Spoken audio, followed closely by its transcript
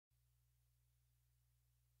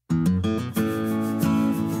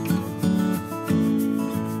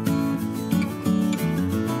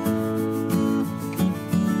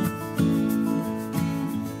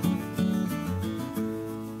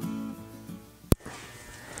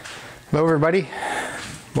Hello everybody,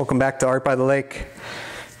 welcome back to Art by the Lake.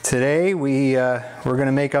 Today we're going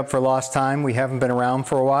to make up for lost time. We haven't been around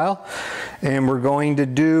for a while, and we're going to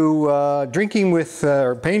do drinking with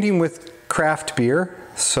or painting with craft beer.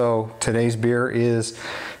 So today's beer is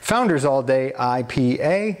Founders All Day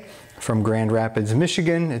IPA from Grand Rapids,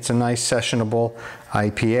 Michigan. It's a nice sessionable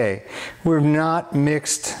IPA. We've not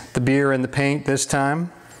mixed the beer and the paint this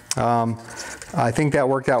time. I think that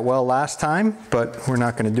worked out well last time, but we're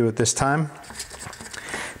not going to do it this time.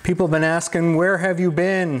 People have been asking, where have you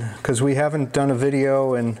been? Because we haven't done a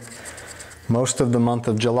video in most of the month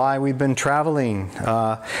of July. We've been traveling.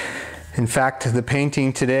 In fact, the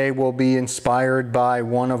painting today will be inspired by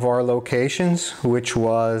one of our locations, which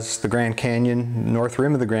was the Grand Canyon, north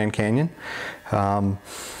rim of the Grand Canyon. And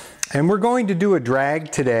we're going to do a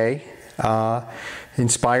drag today.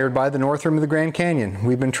 Inspired by the north rim of the Grand Canyon.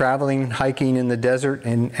 We've been traveling, hiking in the desert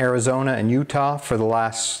in Arizona and Utah for the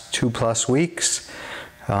last 2+ weeks.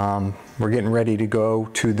 We're getting ready to go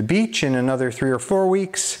to the beach in another 3 or 4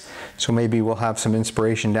 weeks, so maybe we'll have some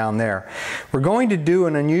inspiration down there. We're going to do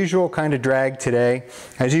an unusual kind of drag today.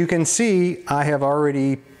 As you can see, I have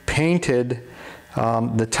already painted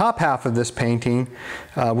the top half of this painting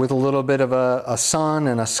with a little bit of a sun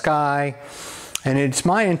and a sky. And it's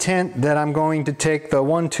my intent that I'm going to take the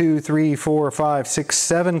 1, 2, 3, 4, 5, 6,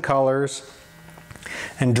 7 colors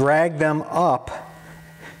and drag them up.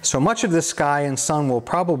 So much of the sky and sun will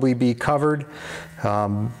probably be covered.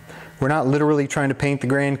 We're not literally trying to paint the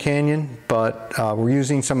Grand Canyon, but we're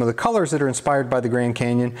using some of the colors that are inspired by the Grand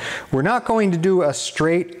Canyon. We're not going to do a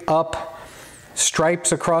straight up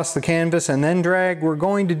stripes across the canvas and then drag. We're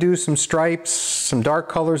going to do some stripes, some dark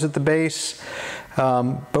colors at the base.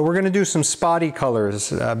 But we're going to do some spotty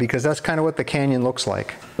colors because that's kind of what the canyon looks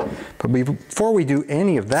like. But before we do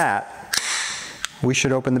any of that, we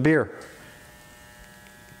should open the beer.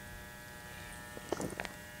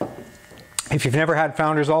 If you've never had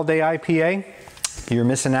Founders All Day IPA, you're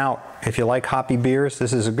missing out. If you like hoppy beers,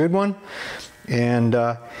 this is a good one. And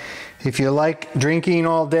if you like drinking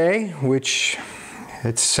all day, which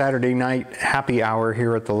it's Saturday night happy hour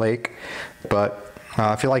here at the lake, but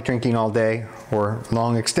if you like drinking all day or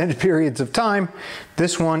long extended periods of time,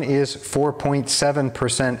 this one is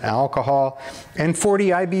 4.7% alcohol and 42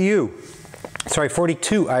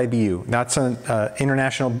 IBU. That's an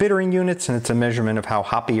international bittering units, and it's a measurement of how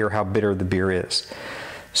hoppy or how bitter the beer is.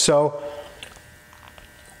 So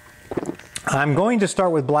I'm going to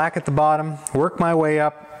start with black at the bottom, work my way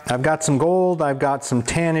up. I've got some gold, I've got some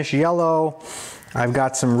tannish yellow, I've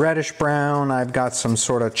got some reddish brown, I've got some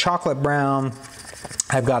sort of chocolate brown,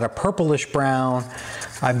 I've got a purplish brown,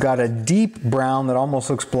 I've got a deep brown that almost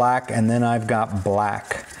looks black, and then I've got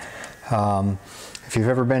black. If you've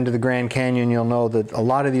ever been to the Grand Canyon, you'll know that a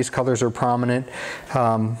lot of these colors are prominent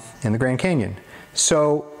in the Grand Canyon.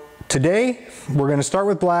 So today we're going to start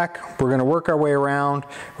with black, we're going to work our way around,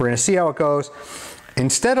 we're going to see how it goes.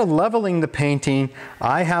 Instead of leveling the painting,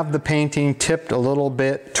 I have the painting tipped a little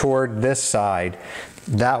bit toward this side.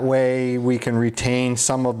 That way we can retain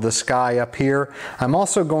some of the sky up here. I'm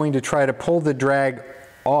also going to try to pull the drag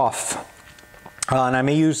off. And I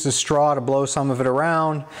may use the straw to blow some of it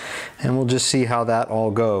around, and we'll just see how that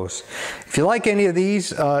all goes. If you like any of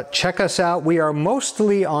these, check us out. We are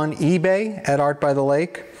mostly on eBay at Art by the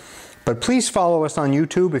Lake. But please follow us on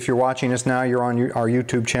YouTube. If you're watching us now, you're on our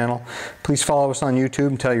YouTube channel. Please follow us on YouTube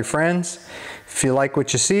and tell your friends. If you like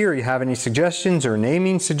what you see or you have any suggestions or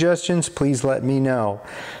naming suggestions, please let me know.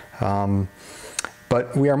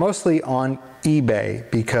 But we are mostly on eBay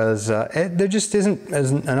because there just isn't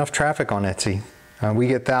enough traffic on Etsy. We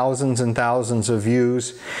get thousands and thousands of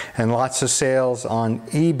views and lots of sales on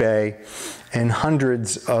eBay and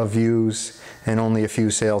hundreds of views and only a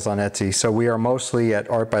few sales on Etsy. So we are mostly at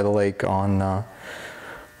Art by the Lake on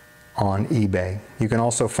eBay. You can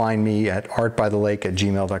also find me at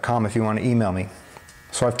artbythelake@gmail.com if you want to email me.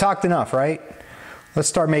 So I've talked enough, right? Let's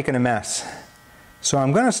start making a mess. So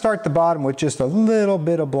I'm going to start the bottom with just a little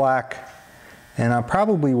bit of black, and I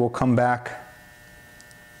probably will come back.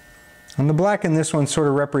 And the black in this one sort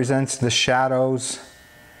of represents the shadows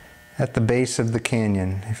at the base of the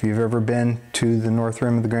canyon. If you've ever been to the north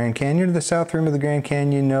rim of the Grand Canyon or the south rim of the Grand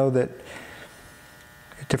Canyon, you know that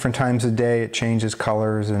at different times of day it changes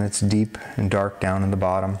colors and it's deep and dark down in the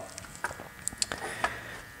bottom.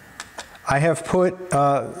 I have put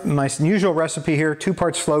my usual recipe here, 2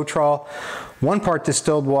 parts Floetrol, 1 part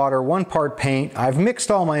distilled water, 1 part paint. I've mixed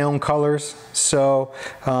all my own colors, so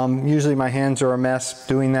usually my hands are a mess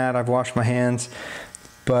doing that. I've washed my hands,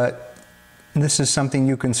 but this is something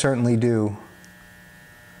you can certainly do.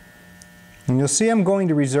 And you'll see I'm going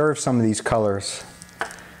to reserve some of these colors.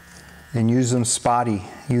 and use them spotty,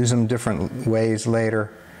 use them different ways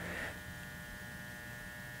later.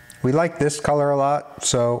 We like this color a lot,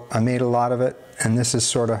 so I made a lot of it, and this is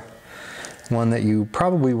sort of one that you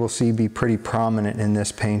probably will see be pretty prominent in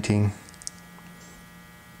this painting.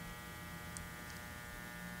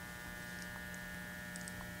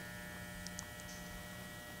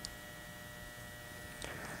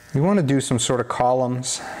 We want to do some sort of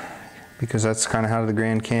columns because that's kind of how the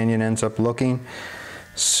Grand Canyon ends up looking.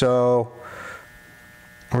 So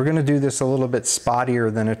we're going to do this a little bit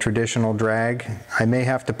spottier than a traditional drag. I may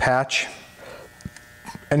have to patch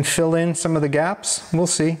and fill in some of the gaps. We'll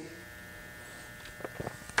see.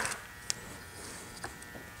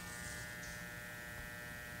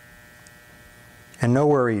 And no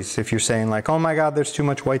worries if you're saying like, oh my God, there's too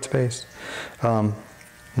much white space.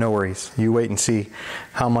 No worries. You wait and see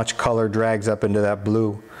how much color drags up into that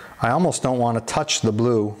blue. I almost don't want to touch the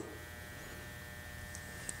blue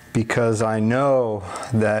because I know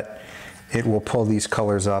that it will pull these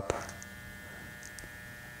colors up.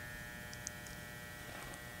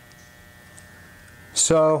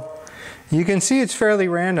 So you can see it's fairly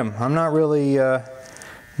random. I'm not really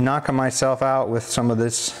knocking myself out with some of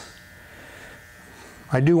this.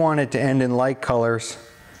 I do want it to end in light colors,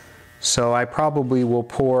 so I probably will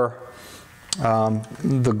pour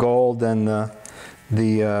the gold and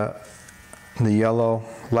the yellow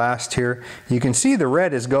last here. You can see the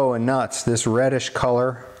red is going nuts. This reddish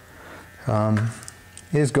color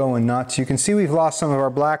is going nuts. You can see we've lost some of our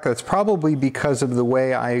black. That's probably because of the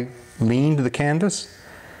way I leaned the canvas.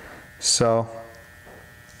 So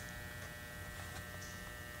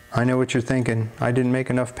I know what you're thinking. I didn't make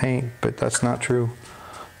enough paint, but that's not true.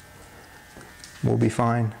 We'll be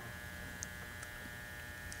fine.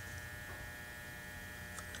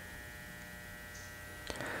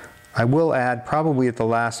 I will add, probably at the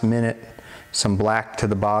last minute, some black to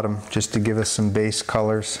the bottom just to give us some base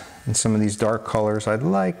colors and some of these dark colors I'd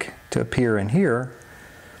like to appear in here,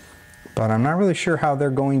 but I'm not really sure how they're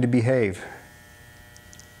going to behave.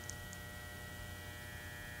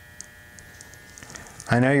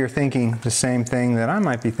 I know you're thinking the same thing that I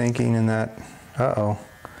might be thinking, in that, uh-oh,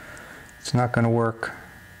 it's not going to work.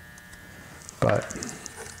 But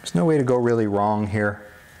there's no way to go really wrong here,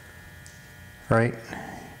 right?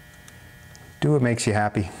 Do what makes you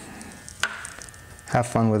happy. Have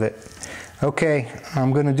fun with it. Okay,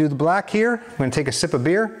 I'm going to do the black here. I'm going to take a sip of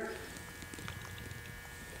beer.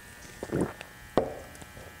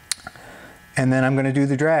 And then I'm going to do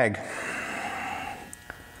the drag.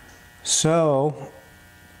 So,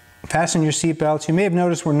 fasten your seatbelts. You may have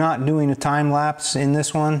noticed we're not doing a time lapse in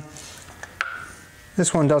this one.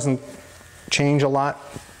 This one doesn't change a lot.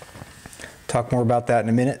 Talk more about that in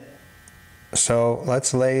a minute. So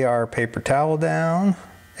let's lay our paper towel down.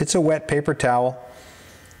 It's a wet paper towel.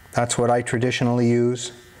 That's what I traditionally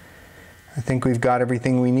use. I think we've got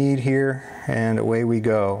everything we need here, and away we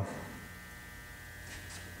go.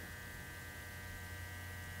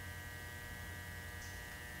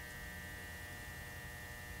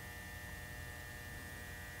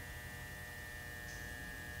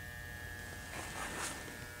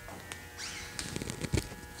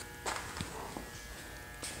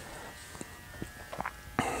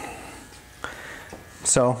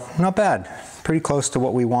 So not bad, pretty close to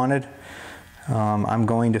what we wanted. I'm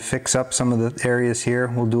going to fix up some of the areas here.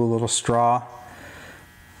 We'll do a little straw,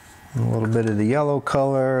 a little bit of the yellow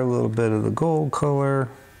color, a little bit of the gold color,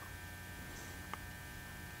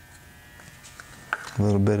 a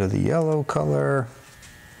little bit of the yellow color.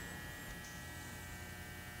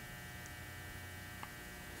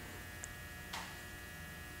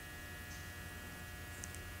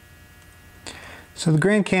 So the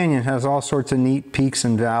Grand Canyon has all sorts of neat peaks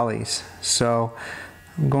and valleys. So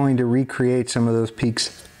I'm going to recreate some of those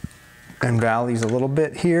peaks and valleys a little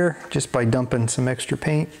bit here just by dumping some extra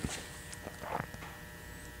paint.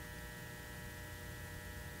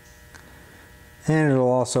 And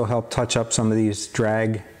it'll also help touch up some of these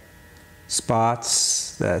drag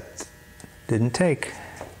spots that didn't take.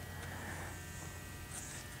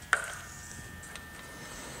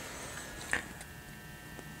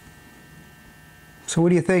 So what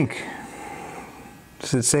do you think?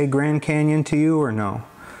 Does it say Grand Canyon to you or no?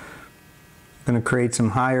 I'm going to create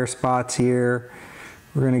some higher spots here.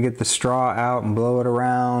 We're going to get the straw out and blow it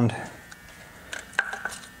around.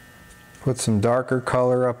 Put some darker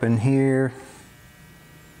color up in here.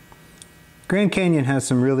 Grand Canyon has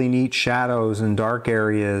some really neat shadows and dark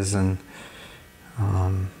areas, and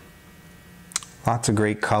lots of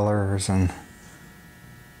great colors. And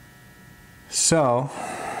so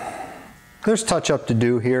there's touch up to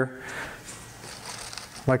do here.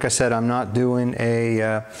 Like I said, I'm not doing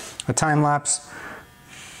a time lapse.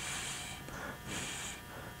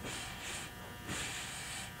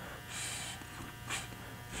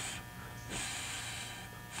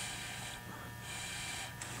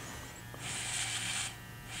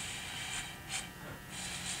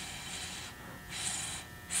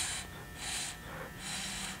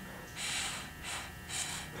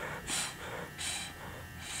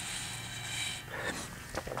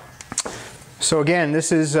 So again,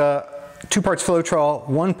 this is 2 parts Floetrol,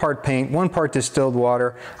 1 part paint, 1 part distilled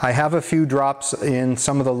water. I have a few drops in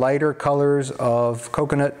some of the lighter colors of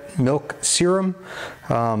coconut milk serum.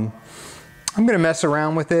 I'm going to mess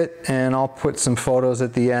around with it and I'll put some photos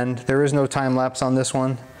at the end. There is no time lapse on this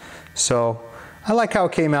one. So I like how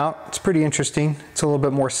it came out. It's pretty interesting. It's a little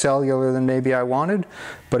bit more cellular than maybe I wanted.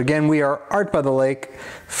 But again, we are Art by the Lake.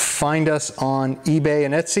 Find us on eBay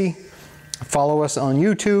and Etsy. Follow us on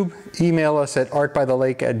YouTube, email us at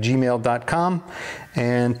artbythelake@gmail.com,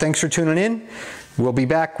 and thanks for tuning in. We'll be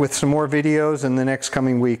back with some more videos in the next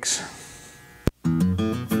coming weeks.